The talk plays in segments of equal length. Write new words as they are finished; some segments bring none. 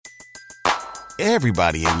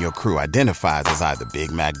Everybody in your crew identifies as either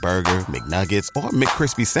Big Mac Burger, McNuggets, or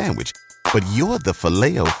McCrispy Sandwich. But you're the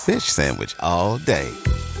Filet-O-Fish Sandwich all day.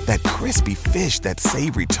 That crispy fish, that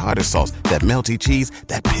savory tartar sauce, that melty cheese,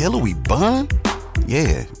 that pillowy bun.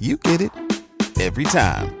 Yeah, you get it. Every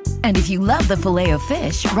time. And if you love the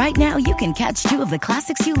Filet-O-Fish, right now you can catch two of the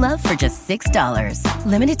classics you love for just $6.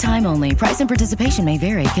 Limited time only. Price and participation may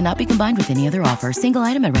vary. Cannot be combined with any other offer. Single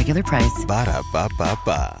item at regular price.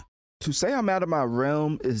 Ba-da-ba-ba-ba. To say I'm out of my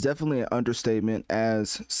realm is definitely an understatement,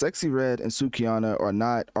 as Sexyy Red and Sukihana are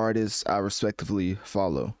not artists I respectively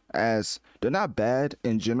follow, as they're not bad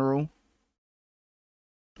in general.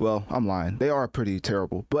 Well, I'm lying. They are pretty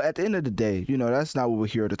terrible. But at the end of the day, that's not what we're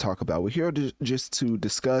here to talk about. We're here just to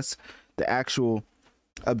discuss the actual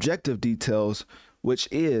objective details, which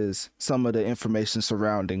is some of the information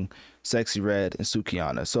surrounding Sexyy Red and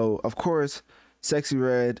Sukihana. So, of course, Sexyy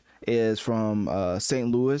Red is from St.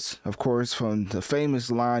 Louis, of course, from the famous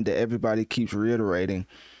line that everybody keeps reiterating,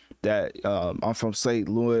 that I'm from St.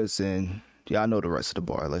 Louis, and yeah, I know the rest of the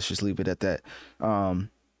bar. Let's just leave it at that.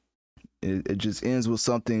 It just ends with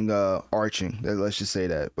something arching. Let's just say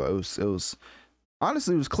that. But it was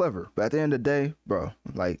honestly, it was clever. But at the end of the day, bro,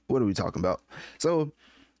 like, what are we talking about? So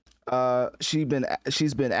she's been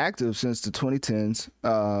active since the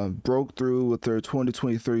 2010s. Broke through with her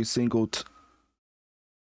 2023 single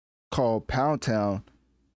called Pound Town,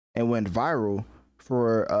 and went viral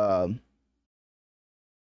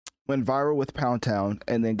with Pound Town,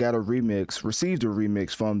 and then received a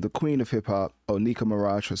remix from the queen of hip hop, Onika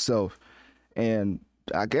Mirage herself. And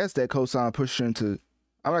I guess that co-sign pushed her into,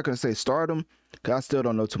 I'm not going to say stardom, because I still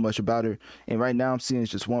don't know too much about her. And right now I'm seeing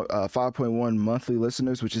just 5.1 monthly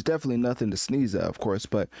listeners, which is definitely nothing to sneeze at, of course.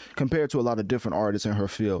 But compared to a lot of different artists in her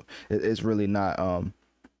field, it's really not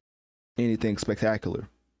anything spectacular.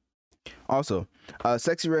 Also,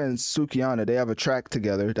 Sexyy Red and Sukihana, they have a track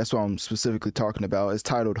together. That's what I'm specifically talking about. It's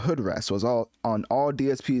titled Hood Rats. So it's all on all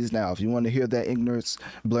DSPs now. If you want to hear that ignorance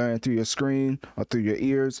blaring through your screen or through your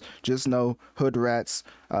ears, just know Hood Rats,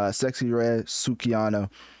 Sexyy Red, Sukihana.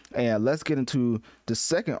 And let's get into the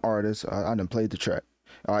second artist. I done played the track.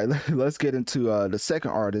 All right, let's get into the second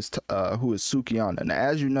artist, who is Sukihana. Now,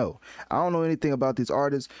 as you know, I don't know anything about these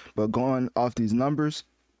artists, but going off these numbers,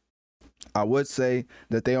 I would say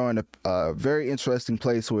that they are in a very interesting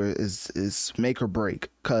place where is make or break,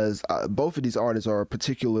 because both of these artists are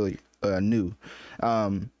particularly new.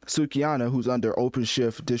 Sukihana, who's under Open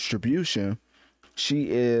Shift distribution,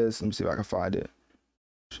 she is, let me see if I can find it.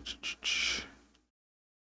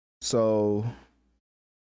 So,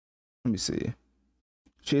 let me see.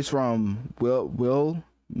 She's from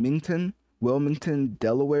Wilmington,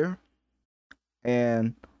 Delaware,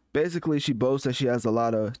 and basically, she boasts that she has a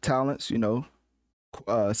lot of talents,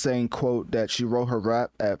 saying, quote, that she wrote her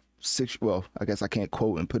rap at 6. Well, I guess I can't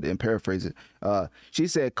quote and put it and paraphrase it. She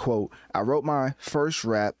said, quote, "I wrote my first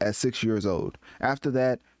rap at 6 years old. After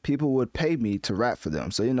that, people would pay me to rap for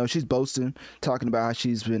them." So, she's boasting, talking about how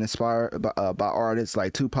she's been inspired by artists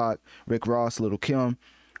like Tupac, Rick Ross, Lil' Kim.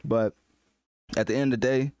 But at the end of the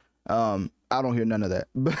day, I don't hear none of that.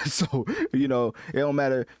 But so, it don't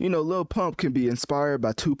matter. Lil Pump can be inspired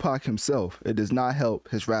by Tupac himself. It does not help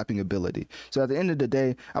his rapping ability. So at the end of the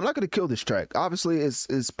day, I'm not going to kill this track. Obviously,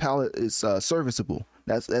 its palette is serviceable.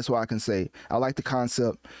 That's what I can say. I like the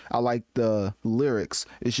concept. I like the lyrics.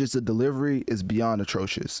 It's just the delivery is beyond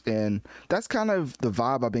atrocious. And that's kind of the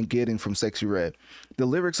vibe I've been getting from Sexyy Red. The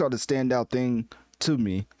lyrics are the standout thing to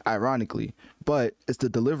me, ironically, but it's the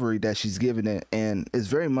delivery that she's giving it, and it's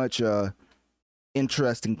very much a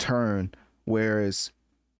interesting turn, whereas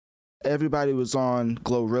everybody was on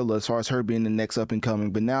Glorilla as far as her being the next up and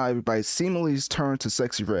coming, but now everybody seemingly has turned to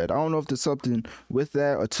Sexyy Red. I don't know if there's something with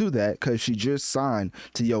that or to that, because she just signed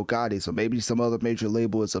to Yo Gotti, so maybe some other major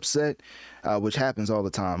label is upset, which happens all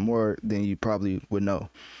the time, more than you probably would know.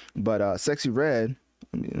 But Sexyy Red,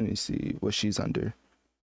 let me see what she's under.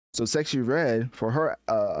 So Sexyy Red, for her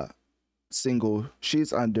single,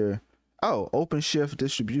 she's under Open Shift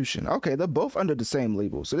distribution. Okay, they're both under the same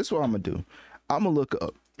label. So this is what I'm gonna do. I'm gonna look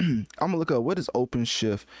up. What is Open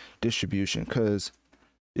Shift distribution, because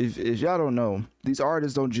if y'all don't know, these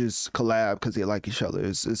artists don't just collab because they like each other.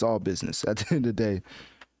 It's all business at the end of the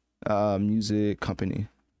day. Music company.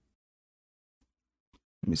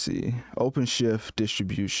 Let me see. Open Shift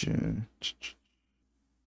distribution.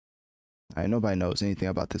 Nobody knows anything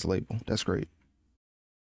about this label. That's great.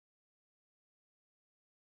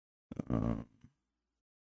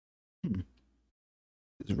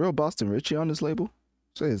 Is real Boston Richie on this label?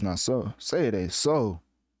 Say it's not so. Say it ain't so.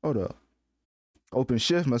 Hold up. Open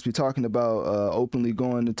Shift must be talking about openly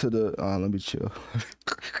going into the. Let me chill.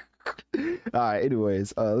 All right.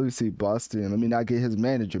 Anyways, let me see. Boston. Let me not get his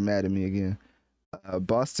manager mad at me again.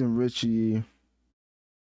 Boston Richie.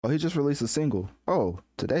 Oh, he just released a single. Oh,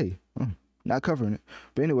 today. Not covering it.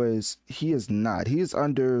 But anyways, he is not. He is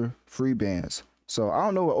under free bands. So I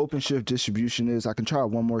don't know what OpenShift distribution is. I can try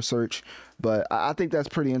one more search, but I think that's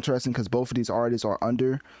pretty interesting because both of these artists are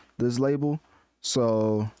under this label.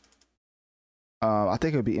 So I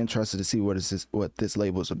think it'd be interesting to see what this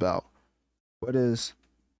label is about. What did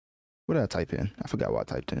I type in? I forgot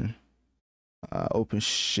what I typed in.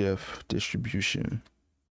 OpenShift distribution.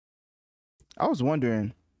 I was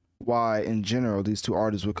wondering why, in general, these two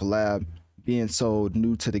artists would collab, being so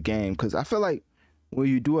new to the game. Because I feel like when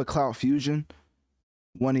you do a cloud fusion,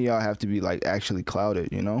 one of y'all have to be like actually clouded,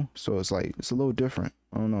 you know. So it's like it's a little different.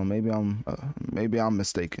 I don't know. Maybe I'm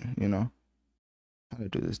mistaken. You know. How to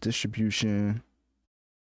do this distribution?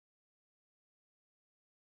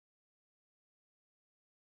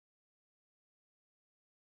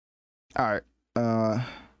 All right.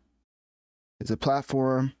 It's a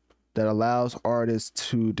platform that allows artists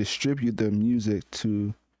to distribute their music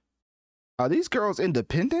to. Are these girls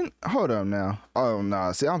independent? Hold on now. Oh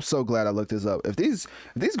no. See, I'm so glad I looked this up. If these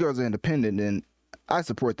girls are independent, then I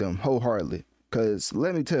support them wholeheartedly. Cause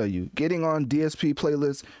let me tell you, getting on DSP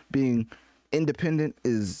playlists, being independent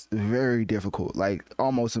is very difficult. Like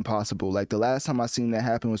almost impossible. Like the last time I seen that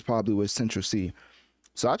happen was probably with Central C.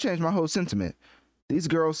 So I changed my whole sentiment. These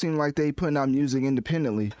girls seem like they putting out music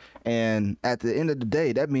independently, and at the end of the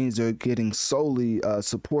day, that means they're getting solely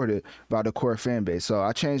supported by the core fan base. So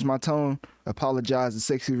I changed my tone, apologized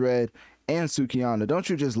to Sexyy Red and Sukihana. Don't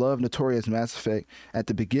you just love Notorious Mass Effect? At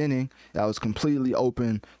the beginning, I was completely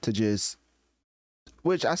open to just,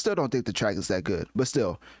 which I still don't think the track is that good, but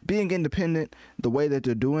still, being independent, the way that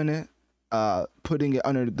they're doing it, putting it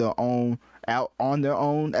under their own, out on their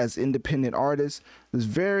own as independent artists is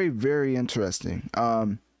very, very interesting.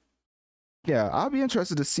 Yeah, I'll be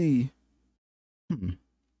interested to see.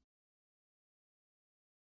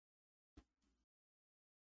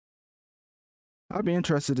 I'll be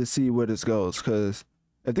interested to see where this goes, because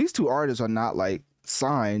if these two artists are not like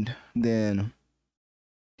signed, then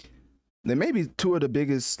they may be two of the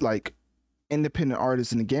biggest like independent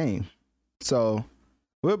artists in the game. So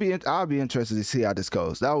I'll be interested to see how this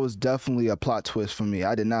goes. That was definitely a plot twist for me.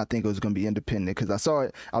 I did not think it was going to be independent because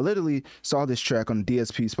I literally saw this track on the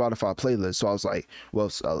DSP Spotify playlist. So I was like,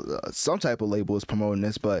 well, some type of label is promoting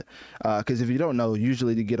this, but because if you don't know,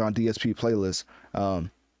 usually to get on DSP playlists,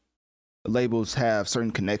 labels have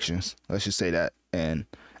certain connections. Let's just say that. And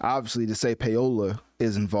obviously to say payola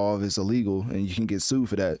is involved is illegal and you can get sued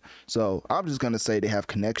for that. So I'm just going to say they have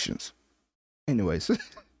connections. Anyways.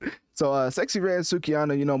 So Sexyy Red,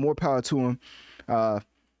 Sukihana, more power to him.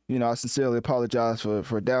 I sincerely apologize for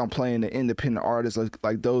downplaying the independent artists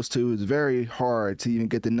like those two. It's very hard to even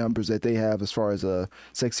get the numbers that they have as far as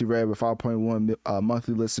Sexyy Red with 5.1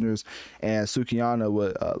 monthly listeners and Sukihana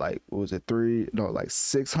with what was it,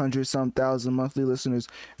 600 some thousand monthly listeners.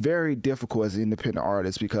 Very difficult as an independent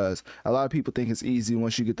artist because a lot of people think it's easy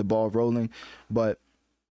once you get the ball rolling, but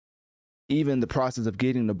even the process of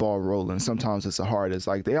getting the ball rolling, sometimes it's the hardest.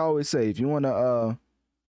 Like they always say, if you want to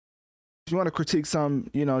critique some,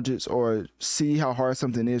 just or see how hard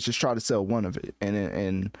something is, just try to sell one of it.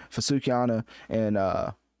 And for Sukihana and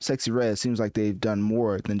Sexyy Red, it seems like they've done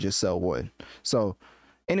more than just sell one. So,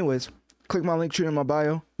 anyways, click my link tree in my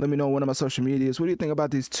bio. Let me know one of my social medias. What do you think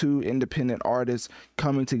about these two independent artists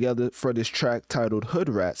coming together for this track titled Hood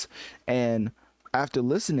Rats? And after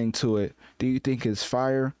listening to it, do you think it's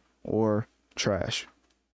fire or trash?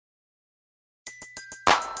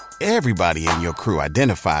 Everybody in your crew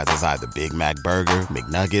identifies as either Big Mac Burger,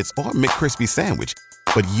 McNuggets, or McCrispy Sandwich.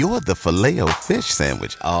 But you're the Filet-O-Fish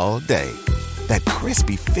Sandwich all day. That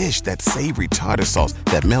crispy fish, that savory tartar sauce,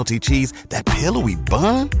 that melty cheese, that pillowy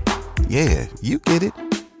bun. Yeah, you get it.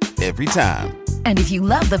 Every time. And if you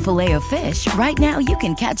love the Filet-O-Fish, right now you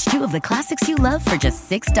can catch two of the classics you love for just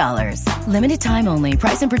 $6. Limited time only.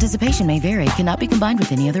 Price and participation may vary. Cannot be combined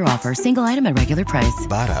with any other offer. Single item at regular price.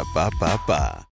 Ba-da-ba-ba-ba.